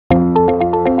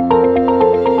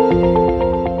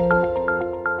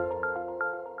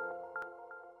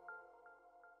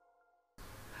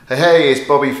Hey, it's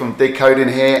Bobby from Dig Coding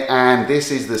here, and this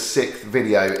is the 6th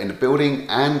video in the building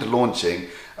and launching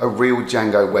a real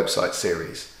Django website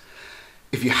series.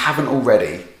 If you haven't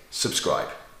already, subscribe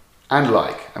and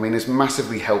like. I mean, it's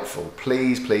massively helpful.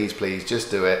 Please, please, please just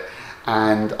do it,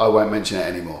 and I won't mention it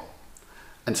anymore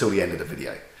until the end of the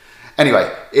video.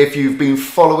 Anyway, if you've been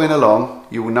following along,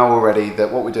 you will know already that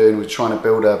what we're doing, we're trying to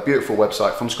build a beautiful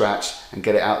website from scratch and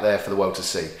get it out there for the world to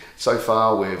see. So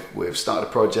far, we've started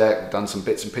a project, we've done some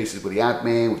bits and pieces with the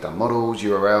admin, we've done models,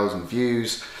 URLs and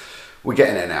views. We're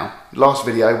getting there now. Last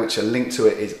video, which a link to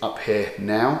it is up here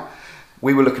now,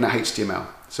 we were looking at HTML.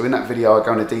 So in that video, I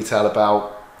go into detail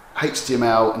about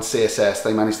HTML and CSS.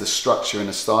 They manage the structure and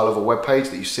the style of a web page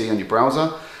that you see on your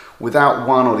browser. Without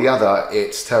one or the other,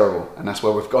 it's terrible, and that's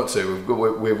where we've got to.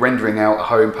 We're rendering out a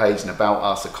home page and about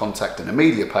us, a contact and a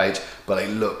media page, but they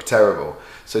look terrible.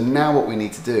 So now what we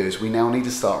need to do is we now need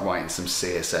to start writing some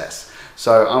CSS.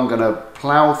 So I'm going to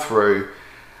plow through,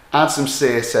 add some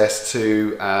CSS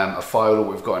to a file that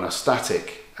we've got in a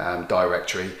static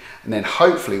directory, and then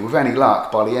hopefully, with any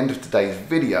luck, by the end of today's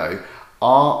video,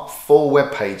 our 4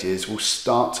 web pages will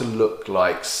start to look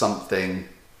like something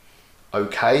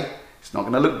okay. It's not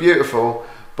going to look beautiful,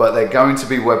 but they're going to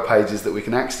be web pages that we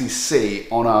can actually see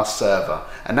on our server.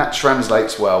 And that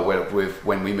translates well with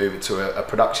when we move it to a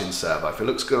production server. If it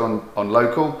looks good on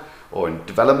local or in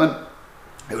development,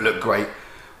 it will look great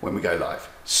when we go live.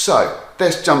 So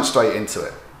let's jump straight into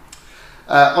it.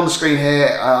 On the screen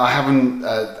here, I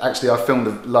filmed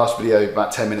the last video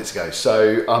about 10 minutes ago.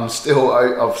 So I've still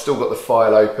got the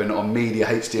file open on media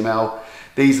HTML.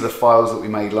 These are the files that we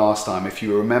made last time. If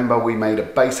you remember, we made a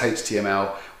base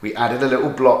HTML. We added a little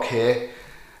block here.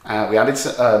 We added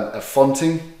a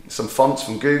fonting, some fonts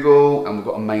from Google, and we've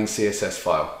got a main CSS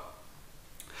file.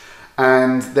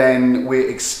 And then we're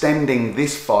extending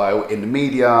this file in the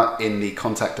media, in the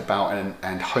contact about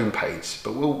and home page.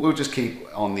 But we'll just keep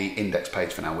on the index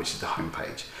page for now, which is the home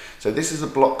page. So this is a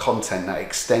block content that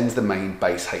extends the main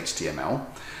base HTML.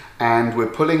 And we're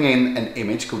pulling in an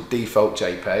image called default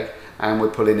JPEG, and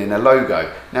we're pulling in a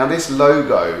logo. Now this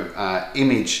logo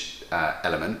image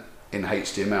element in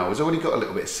HTML has already got a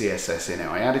little bit of CSS in it.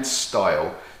 I added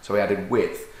style, so I added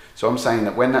width. So I'm saying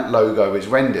that when that logo is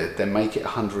rendered, then make it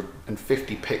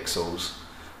 150 pixels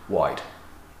wide,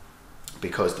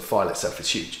 because the file itself is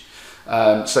huge.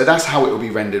 So that's how it will be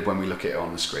rendered when we look at it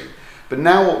on the screen. But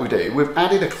now what we do, we've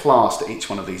added a class to each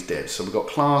one of these divs. So we've got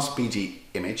class BG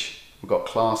image, we've got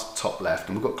class top left,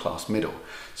 and we've got class middle.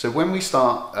 So when we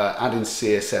start adding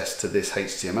CSS to this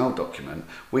HTML document,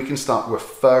 we can start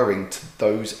referring to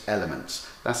those elements.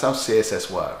 That's how CSS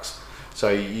works. So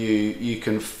you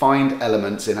can find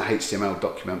elements in a HTML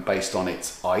document based on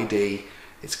its ID,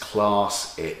 its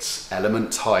class, its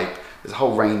element type. There's a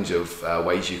whole range of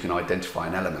ways you can identify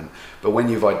an element. But when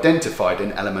you've identified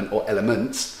an element or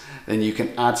elements, then you can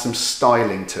add some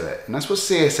styling to it. And that's what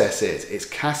CSS is. It's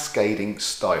cascading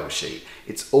style sheet.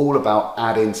 It's all about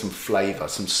adding some flavor,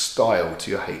 some style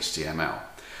to your HTML.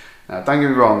 Now, don't get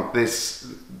me wrong,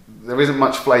 there isn't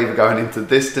much flavor going into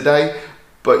this today,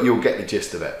 but you'll get the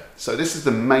gist of it. So this is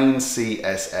the main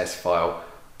CSS file,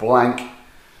 blank,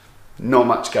 not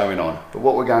much going on. But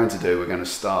what we're going to do, we're going to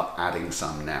start adding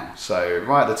some now. So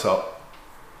right at the top,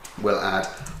 we'll add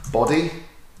body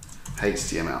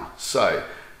HTML. So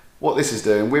what this is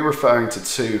doing, we're referring to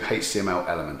 2 HTML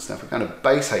elements. Now if we're going to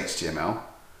base HTML,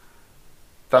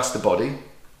 that's the body,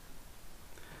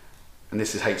 and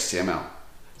this is HTML.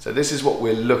 So this is what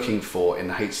we're looking for in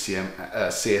the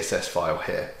CSS file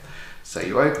here. So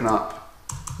you open up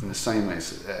in the same way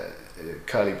as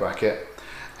curly bracket,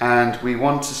 and we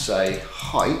want to say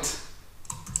height,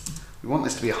 we want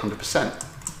this to be 100%.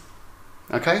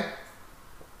 Okay?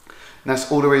 And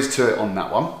that's all there is to it on that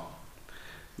one.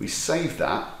 We save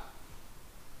that.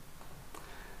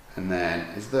 And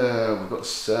then we've got the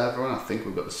server on. I think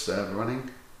we've got the server running.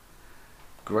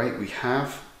 Great, we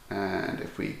have. And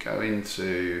if we go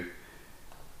into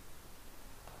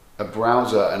a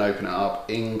browser and open it up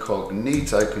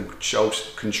incognito,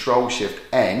 Control Shift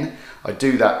N, I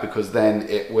do that because then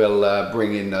it will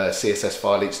bring in a CSS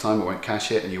file each time. It won't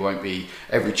cache it, and you won't be,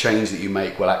 every change that you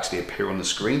make will actually appear on the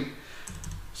screen.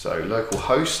 So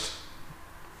localhost.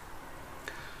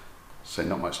 So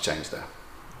not much change there.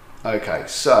 Okay,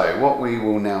 so what we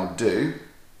will now do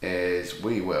is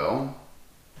we will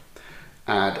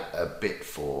add a bit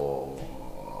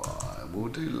we'll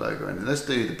do logo, and let's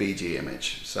do the BG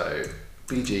image. So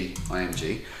BG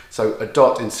img. So a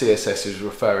dot in CSS is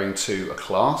referring to a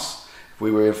class. If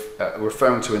we were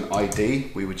referring to an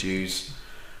ID, we would use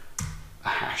a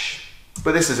hash.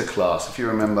 But this is a class. If you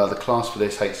remember, the class for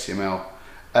this HTML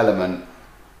element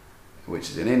which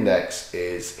is an index,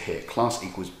 is here, class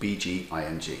equals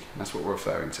BGING. That's what we're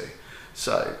referring to.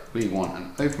 So we want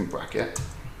an open bracket,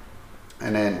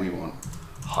 and then we want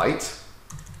height,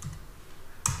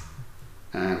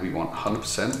 and we want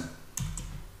 100%.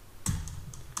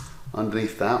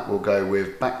 Underneath that, we'll go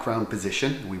with background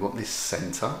position. We want this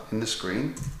center in the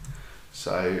screen.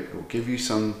 So it will give you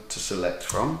some to select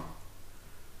from.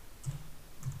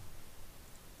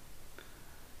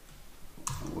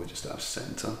 We'll just have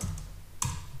center.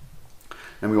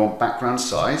 Then we want background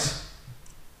size.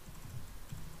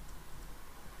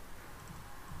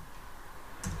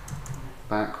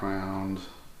 Background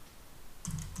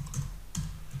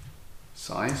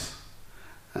size.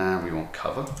 And we want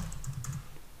cover.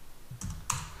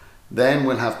 Then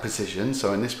we'll have position.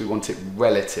 So in this we want it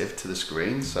relative to the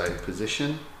screen. So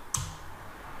position,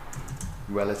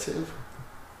 relative.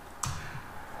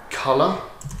 Color.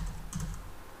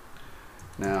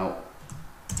 Now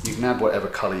you can add whatever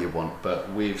color you want,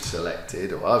 but we've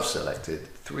selected, or I've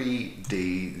selected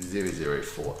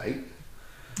 3D0048,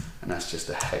 and that's just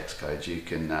a hex code. You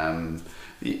can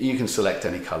select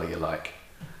any color you like.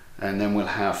 And then we'll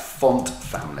have font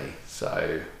family.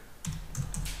 So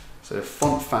the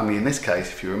font family in this case,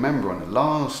 if you remember on the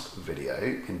last video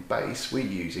in base, we're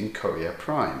using Courier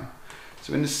Prime.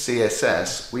 So in the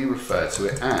CSS, we refer to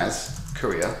it as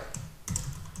Courier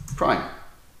Prime.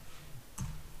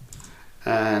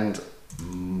 And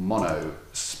mono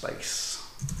space.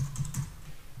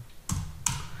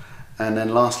 And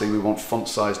then lastly, we want font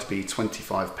size to be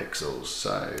 25 pixels.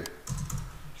 So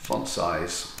font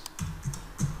size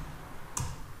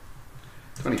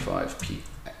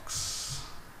 25px.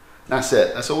 That's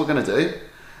it. That's all we're going to do.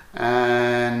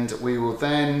 And we will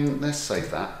then, let's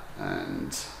save that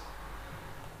and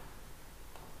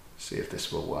see if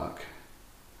this will work.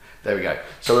 There we go.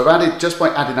 So we've added, just by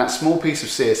adding that small piece of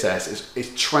CSS,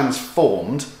 it's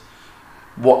transformed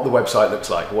what the website looks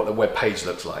like, what the web page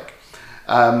looks like.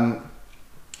 And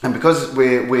because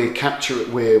we're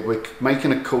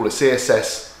making a call, a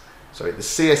CSS, sorry, the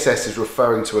CSS is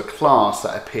referring to a class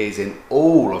that appears in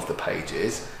all of the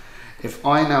pages. If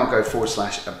I now go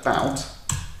 /about,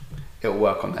 it'll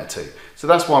work on there too. So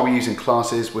that's why we're using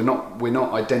classes. We're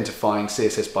not identifying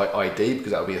CSS by ID,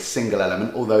 because that will be a single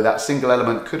element, although that single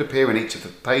element could appear in each of the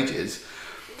pages.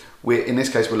 In this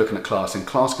case, we're looking at class, and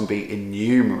class can be in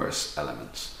numerous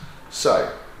elements.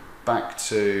 So back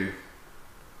to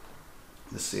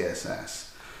the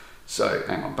CSS. So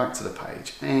hang on, back to the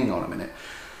page. Hang on a minute.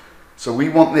 So we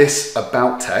want this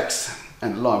about text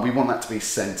and line, we want that to be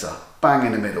center, bang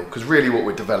in the middle, because really what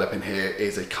we're developing here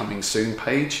is a coming soon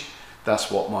page.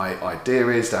 That's what my idea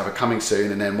is, to have a coming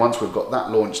soon, and then once we've got that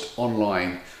launched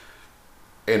online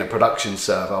in a production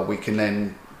server, we can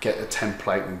then get a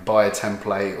template, we buy a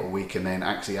template, or we can then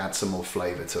actually add some more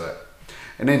flavor to it.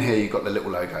 And then here you've got the little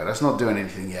logo. That's not doing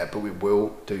anything yet, but we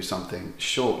will do something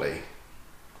shortly.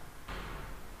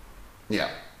 Yeah,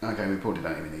 okay, we probably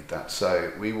don't even need that.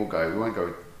 So we won't go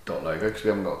with .logo because we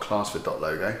haven't got a class for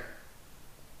 .logo.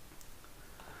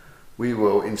 We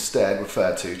will instead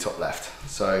refer to top left.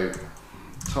 So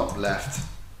top left.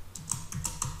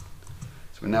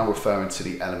 So we're now referring to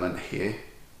the element here.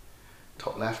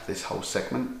 Top left, this whole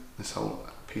segment, this whole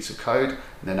piece of code.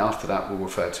 And then after that, we'll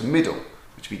refer to middle,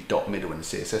 which will be .middle in the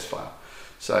CSS file.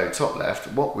 So top left,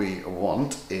 what we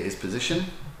want is position.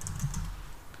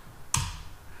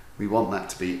 We want that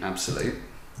to be absolute.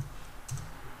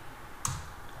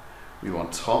 We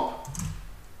want top,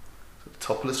 so the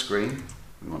top of the screen,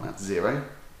 we want that 0.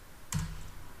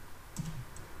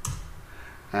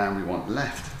 And we want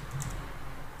left.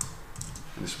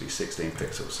 And this will be 16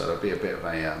 pixels, so there'll be a bit of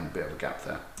a gap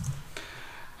there.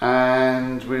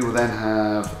 And we will then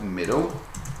have middle.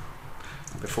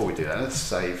 Before we do that, let's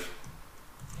save.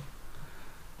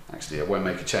 Actually, I won't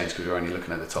make a change because we're only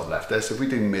looking at the top left there. So if we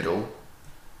do middle,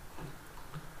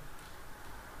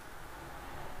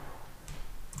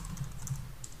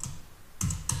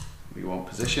 we want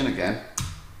position again.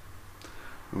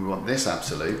 We want this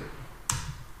absolute.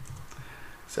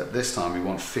 Except this time we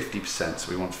want 50%.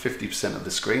 So we want 50% of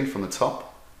the screen from the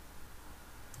top.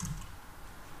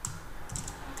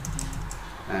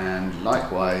 And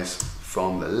likewise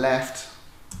from the left,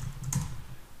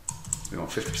 we want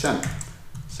 50%.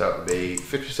 So it would be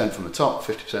 50% from the top,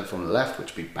 50% from the left,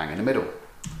 which would be bang in the middle.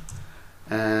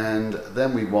 And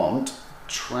then we want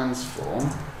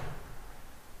transform,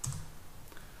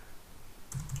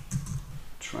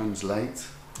 translate,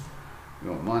 we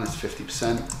want minus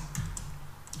 50%,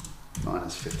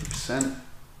 minus 50%,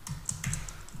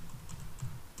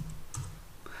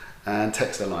 and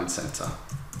text align center.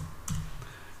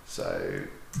 So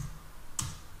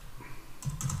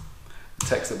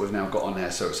text that we've now got on there,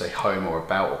 so it'll say home or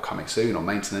about or coming soon or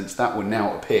maintenance, that will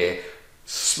now appear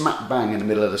smack bang in the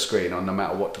middle of the screen on no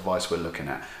matter what device we're looking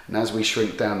at. And as we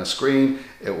shrink down the screen,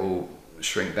 it will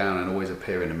shrink down and always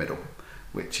appear in the middle,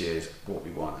 which is what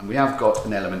we want. And we have got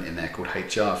an element in there called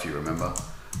HR, if you remember.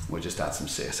 We'll just add some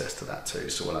CSS to that too.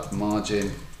 So we'll have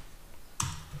margin,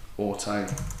 auto,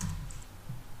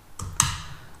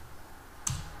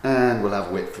 and we'll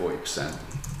have width 40%.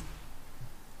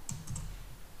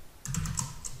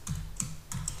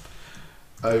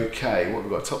 Okay, what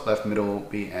we've got, top left, middle,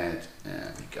 be edge,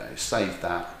 there we go, save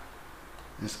that.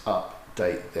 Let's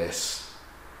update this.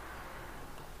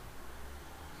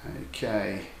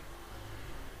 Okay.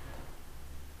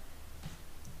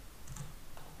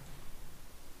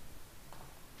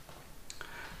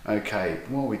 Okay,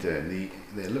 what are we doing?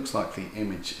 It looks like the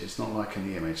image, it's not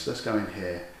liking the image. Let's go in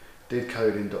here,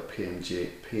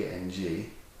 didcoding.png,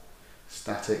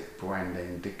 static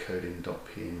branding,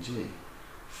 didcoding.png.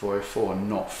 404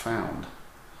 not found.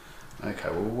 Okay,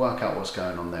 we'll work out what's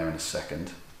going on there in a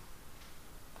second.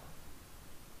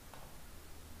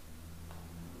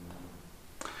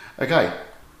 Okay.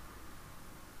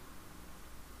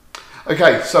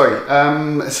 Okay, sorry.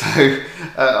 When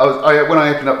I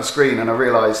opened up the screen and I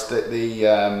realised that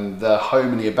the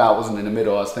home and the about wasn't in the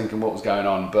middle, I was thinking what was going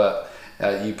on, but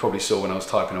you probably saw when I was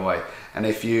typing away. And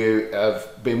if you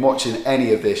have been watching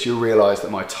any of this, you'll realise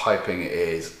that my typing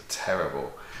is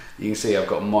terrible. You can see I've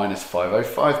got minus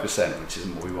 505%, which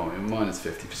isn't what we want, we're minus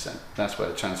 50%. That's where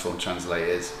the transform translate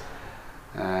is.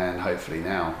 And hopefully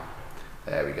now,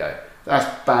 there we go. That's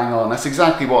bang on, that's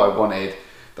exactly what I wanted.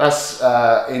 That's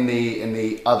in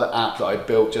the other app that I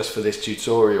built just for this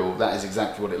tutorial, that is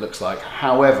exactly what it looks like.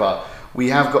 However, we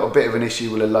have got a bit of an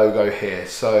issue with a logo here,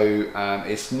 so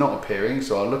it's not appearing,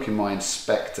 so I'll look in my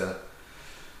inspector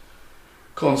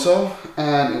console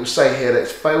and it will say here that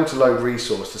it's failed to load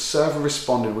resource. The server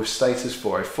responded with status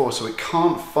 404, so it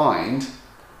can't find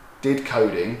did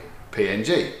coding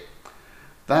PNG.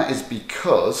 That is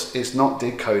because it's not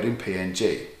did coding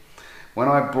PNG. When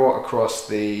I brought across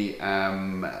the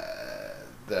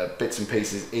bits and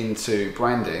pieces into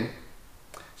branding,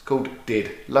 it's called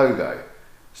did logo.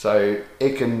 So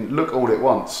it can look all it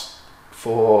wants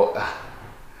for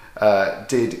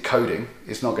did coding,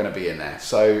 it's not going to be in there.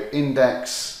 So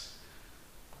index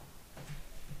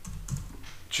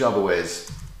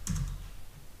Jabberwiz,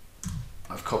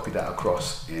 I've copied that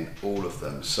across in all of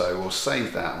them. So we'll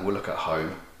save that and we'll look at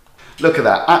home. Look at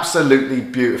that, absolutely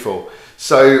beautiful.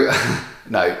 So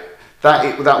no,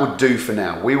 that would do for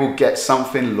now. We will get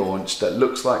something launched that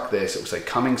looks like this. It will say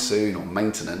coming soon or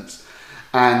maintenance.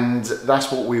 And that's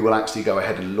what we will actually go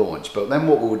ahead and launch. But then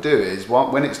what we'll do is,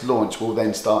 when it's launched, we'll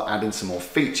then start adding some more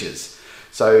features.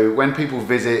 So when people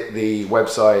visit the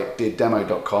website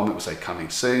diddemo.com, it will say coming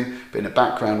soon, but in the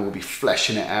background we'll be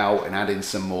fleshing it out and adding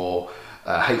some more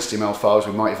HTML files.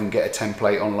 We might even get a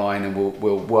template online and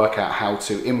we'll work out how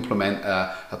to implement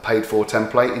a paid for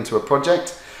template into a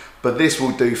project. But this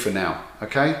will do for now,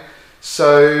 okay?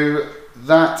 So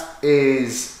that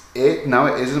is it. No,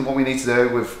 it isn't what we need to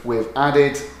do. We've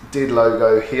added did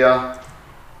logo here.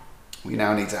 We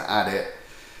now need to add it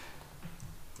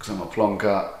because I'm a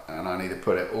plonker and I need to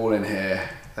put it all in here,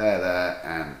 there,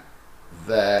 and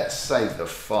there. Save the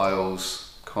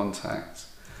files, contact,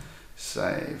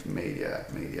 save, media,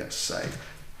 save.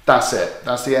 That's it.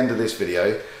 That's the end of this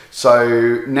video.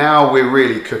 So now we're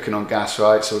really cooking on gas,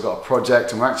 right? So we've got a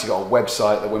project and we've actually got a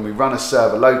website that when we run a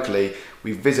server locally,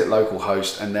 we visit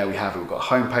localhost and there we have it. We've got a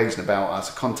home page and about us,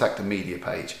 a contact and media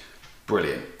page.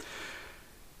 Brilliant.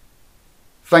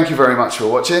 Thank you very much for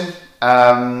watching.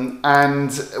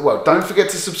 Well, don't forget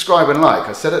to subscribe and like.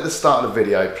 I said at the start of the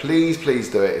video, please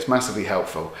do it. It's massively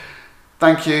helpful.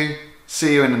 Thank you.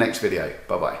 See you in the next video.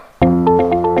 Bye-bye.